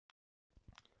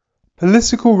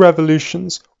Political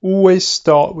revolutions always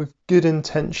start with good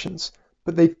intentions,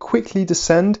 but they quickly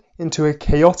descend into a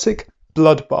chaotic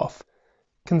bloodbath.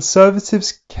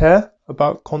 Conservatives care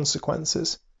about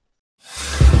consequences.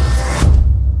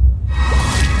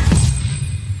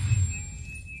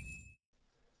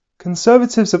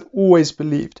 Conservatives have always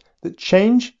believed that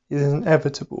change is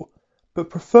inevitable,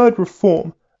 but preferred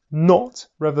reform, not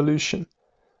revolution.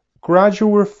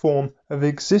 Gradual reform of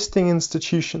existing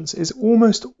institutions is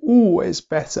almost always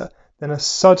better than a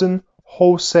sudden,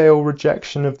 wholesale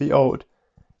rejection of the old.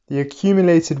 The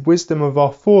accumulated wisdom of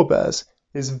our forebears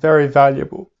is very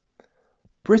valuable.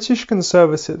 British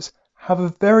Conservatives have a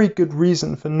very good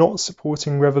reason for not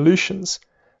supporting revolutions.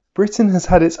 Britain has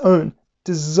had its own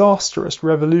disastrous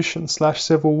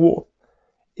revolution/civil war.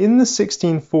 In the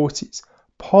 1640s,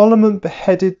 Parliament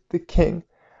beheaded the king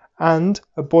and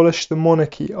abolished the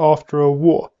monarchy after a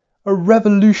war, a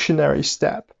revolutionary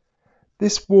step.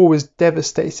 This war was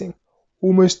devastating.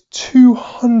 Almost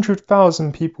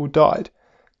 200,000 people died.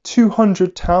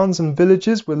 200 towns and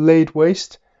villages were laid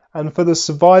waste, and for the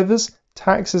survivors,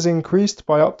 taxes increased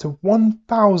by up to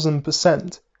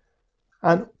 1,000%.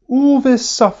 And all this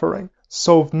suffering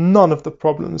solved none of the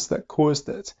problems that caused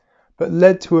it, but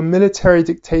led to a military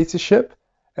dictatorship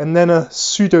and then a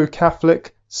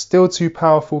pseudo-Catholic, still too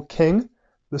powerful king,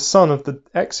 the son of the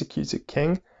executed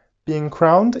king, being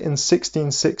crowned in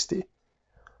 1660.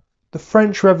 The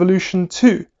French Revolution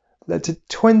too led to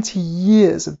 20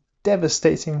 years of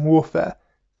devastating warfare,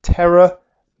 terror,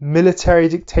 military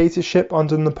dictatorship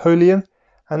under Napoleon,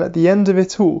 and at the end of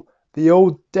it all, the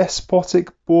old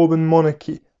despotic Bourbon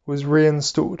monarchy was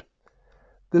reinstalled.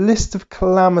 The list of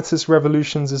calamitous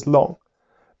revolutions is long.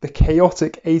 The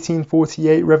chaotic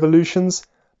 1848 revolutions,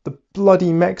 the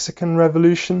bloody Mexican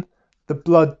Revolution, the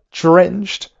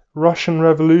blood-drenched Russian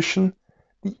Revolution,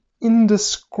 the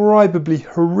indescribably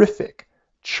horrific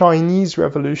Chinese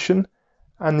Revolution,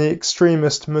 and the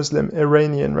extremist Muslim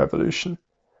Iranian Revolution.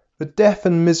 The death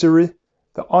and misery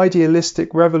the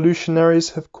idealistic revolutionaries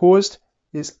have caused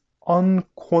is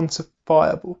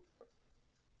unquantifiable.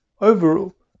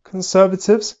 Overall,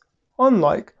 conservatives,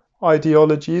 unlike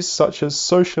ideologies such as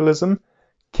socialism,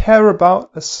 care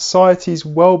about a society's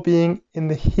well-being in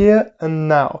the here and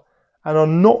now, and are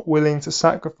not willing to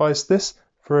sacrifice this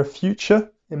for a future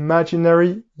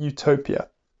imaginary utopia.